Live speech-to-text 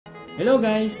Hello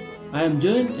guys, I am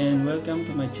Jun and welcome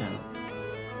to my channel.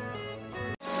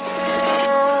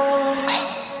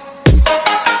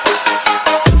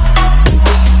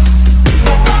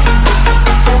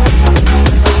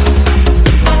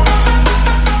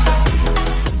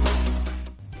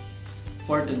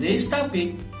 For today's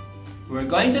topic, we're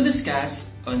going to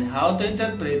discuss on how to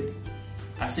interpret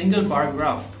a single bar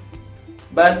graph.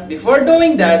 But before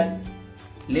doing that,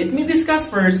 let me discuss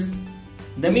first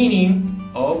the meaning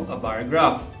of a bar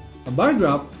graph. A bar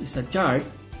graph is a chart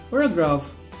or a graph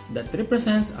that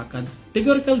represents a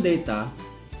categorical data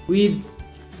with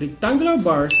rectangular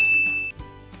bars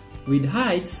with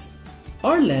heights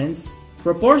or lengths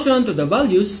proportional to the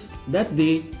values that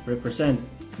they represent.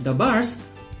 The bars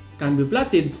can be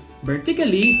plotted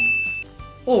vertically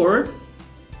or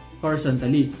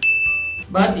horizontally.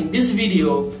 But in this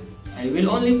video, I will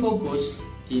only focus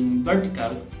in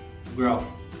vertical graph.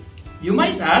 You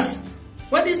might ask,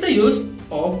 what is the use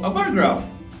of a bar graph?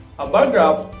 A bar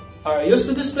graph are used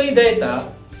to display data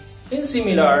in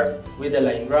similar with a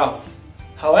line graph.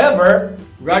 However,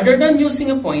 rather than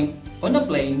using a point on a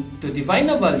plane to define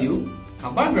a value, a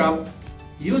bar graph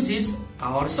uses a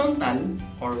horizontal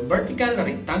or vertical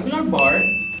rectangular bar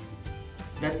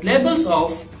that levels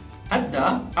off at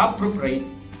the appropriate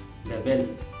level.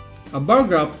 A bar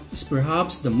graph is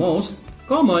perhaps the most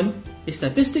common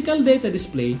statistical data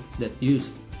display that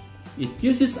used. It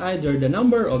uses either the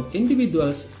number of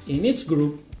individuals in each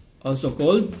group, also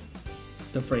called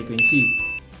the frequency.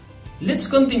 Let's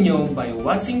continue by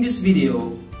watching this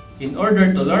video in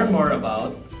order to learn more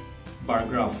about bar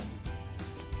graph.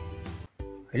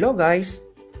 Hello guys!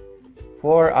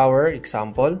 For our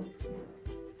example,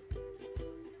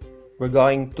 we're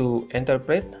going to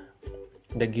interpret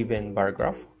the given bar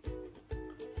graph.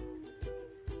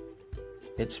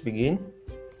 Let's begin.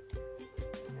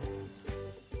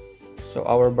 So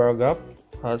our bar graph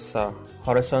has a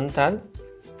horizontal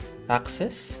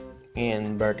axis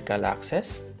and vertical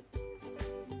axis.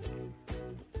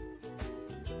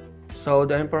 So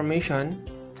the information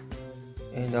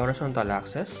in the horizontal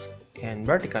axis and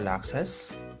vertical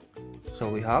axis, so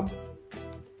we have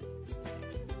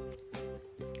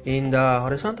in the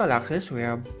horizontal axis we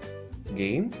have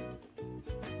game,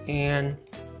 and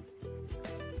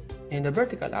in the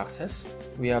vertical axis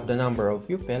we have the number of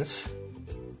pupils,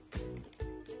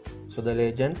 so the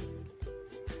legend.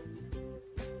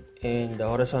 In the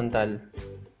horizontal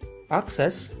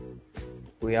axis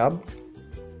we have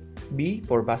B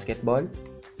for basketball,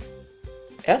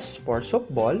 S for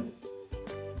softball,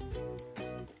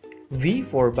 V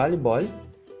for volleyball,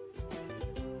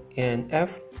 and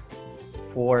F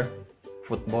for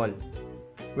football.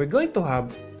 We're going to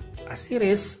have a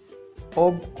series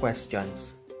of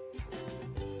questions.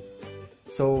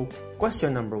 So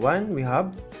question number 1, we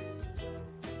have,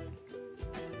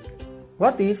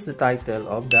 what is the title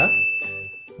of the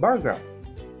bar graph?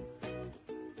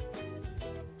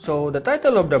 So the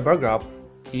title of the bar graph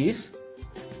is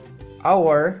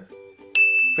our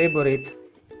favorite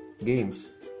games.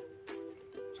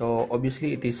 So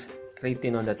obviously it is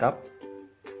written on the top.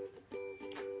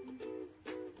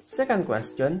 Second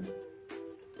question,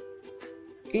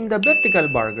 in the vertical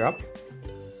bar graph,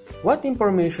 what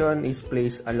information is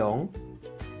placed along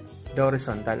the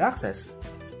horizontal axis?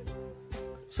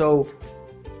 So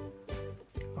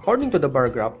according to the bar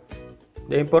graph,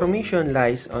 the information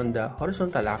lies on the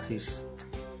horizontal axis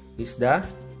is the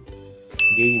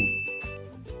game.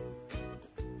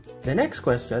 The next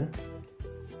question,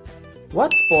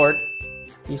 what sport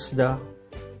is the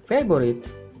favorite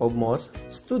of most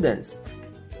students?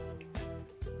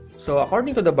 So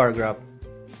according to the bar graph,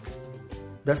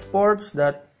 the sports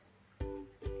that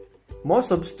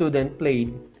most of students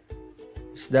played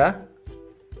is the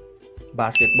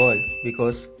basketball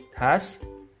because it has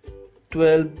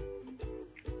 12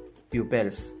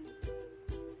 pupils.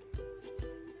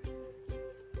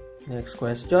 Next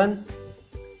question,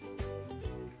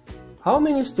 how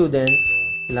many students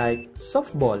like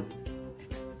softball?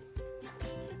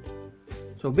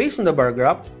 So based on the bar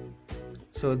graph,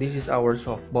 so this is our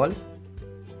softball.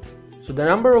 So the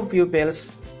number of pupils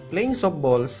playing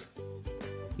softballs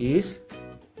is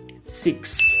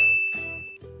 6.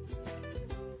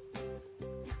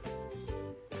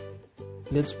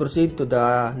 Let's proceed to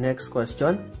the next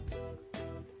question.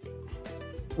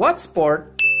 What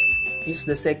sport is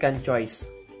the second choice?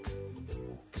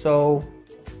 So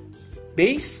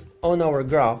based on our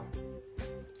graph,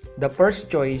 the first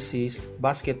choice is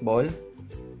basketball,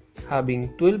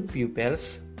 having 12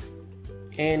 pupils,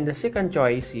 and the second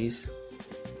choice is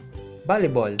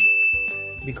volleyball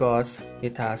because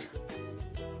it has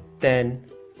 10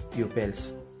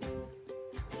 pupils.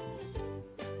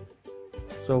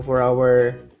 So for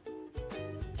our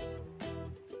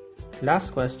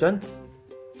last question,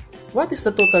 what is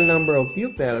the total number of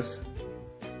pupils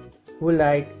who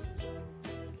like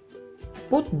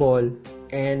football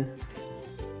and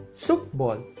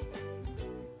softball?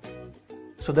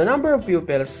 So the number of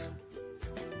pupils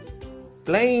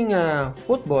playing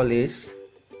football is,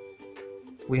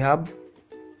 we have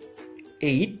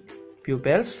 8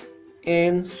 pupils,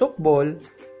 and softball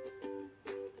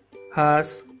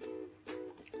has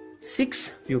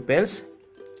 6 pupils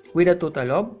with a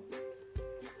total of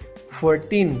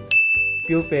 14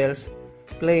 pupils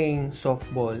playing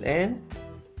softball and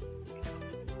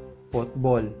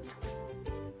football.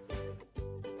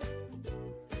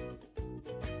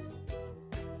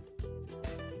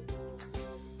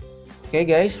 Okay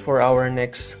guys, for our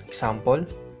next example,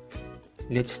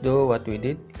 let's do what we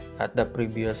did at the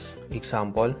previous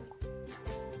example.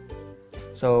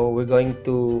 So we're going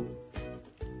to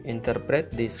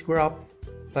interpret this graph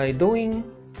by doing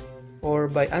or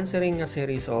by answering a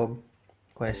series of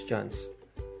questions.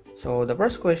 So the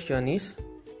first question is,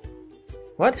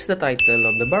 what's the title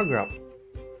of the bar graph?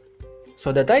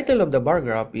 So the title of the bar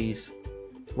graph is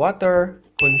Water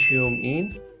Consumed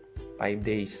in 5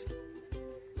 Days.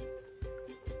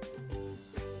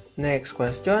 Next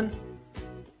question,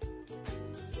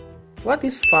 what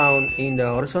is found in the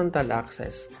horizontal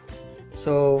axis?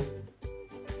 So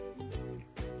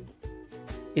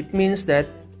it means that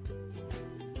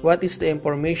what is the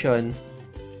information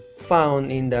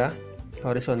found in the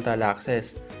horizontal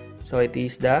axis? So it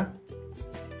is the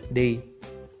day.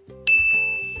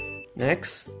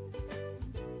 Next,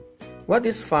 what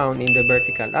is found in the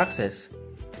vertical axis?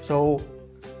 So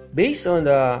based on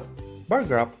the bar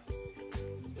graph,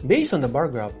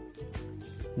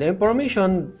 the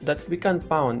information that we can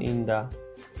found in the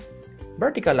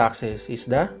vertical axis is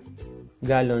the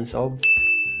gallons of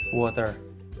water.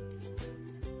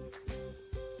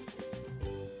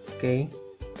 Okay,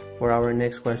 for our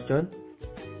next question,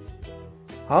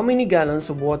 how many gallons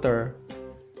of water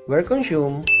were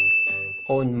consumed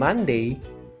on Monday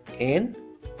and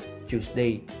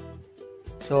Tuesday?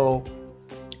 So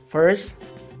first,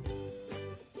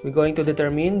 we're going to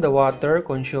determine the water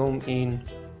consumed in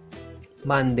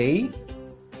Monday,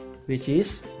 which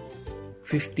is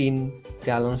 15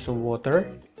 gallons of water,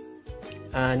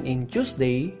 and in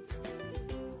Tuesday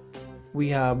we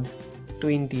have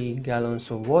 20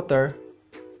 gallons of water.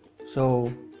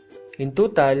 So in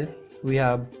total we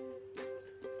have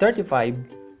 35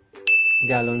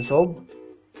 gallons of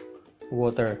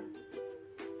water.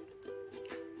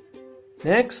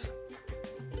 Next,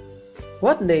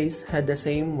 what days had the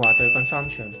same water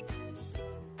consumption?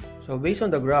 So based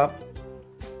on the graph,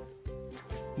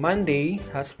 Monday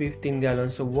has 15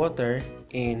 gallons of water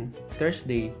and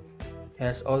Thursday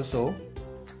has also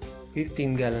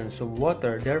 15 gallons of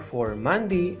water. Therefore,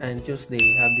 Monday and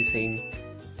Tuesday have the same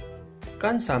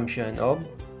consumption of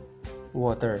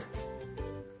water.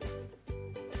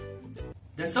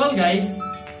 That's all guys.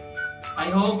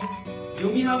 I hope you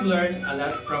may have learned a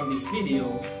lot from this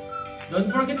video.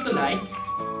 Don't forget to like,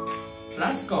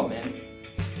 plus comment,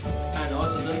 and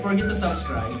also don't forget to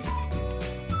subscribe.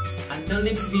 Until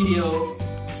next video,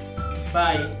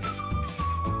 bye!